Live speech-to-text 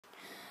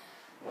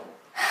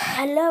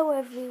Hello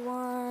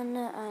everyone,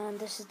 and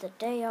this is the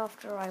day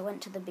after I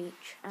went to the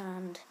beach,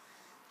 and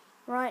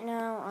right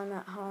now I'm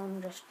at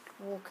home just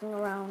walking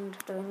around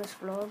doing this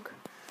vlog.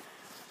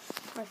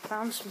 I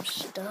found some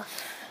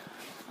stuff,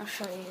 I'll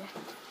show you.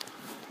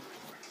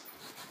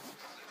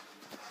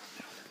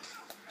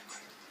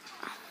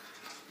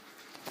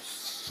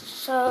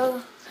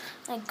 So,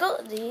 I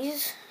got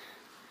these,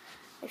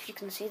 if you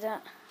can see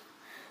that.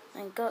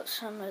 I got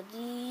some of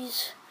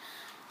these,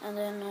 and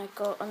then I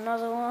got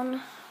another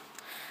one.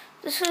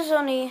 This is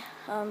only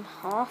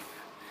half,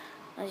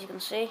 as you can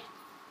see.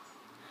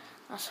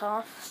 That's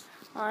half.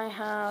 I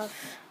have,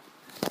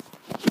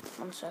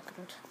 1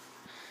 second.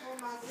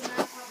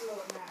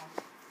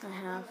 I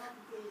have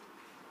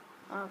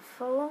a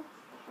full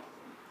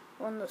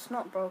one that's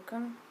not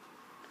broken,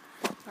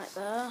 like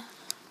there.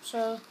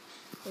 So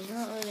there's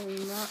not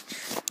really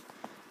much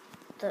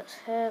that's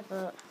here,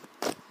 but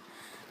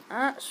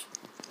that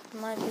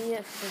might be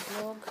it for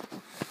the vlog.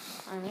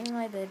 I'm in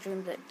my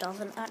bedroom that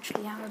doesn't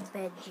actually have a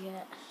bed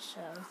yet, so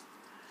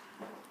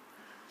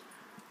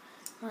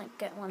might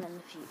get one in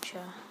the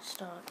future.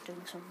 Start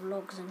doing some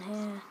vlogs in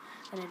here.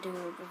 Gonna do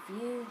a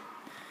review.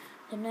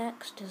 The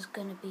next is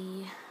gonna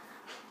be,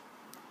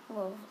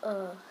 well,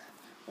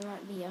 it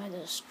might be either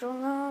a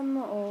strong arm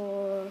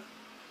or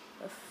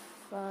a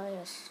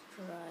fire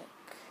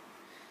strike,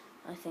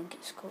 I think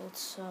it's called.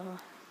 So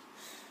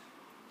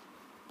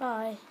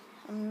bye.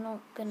 I'm only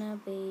gonna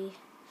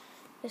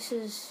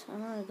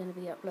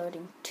be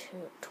uploading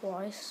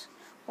twice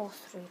or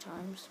 3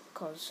 times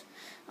because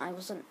I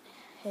wasn't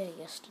here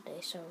yesterday,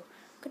 so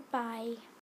goodbye.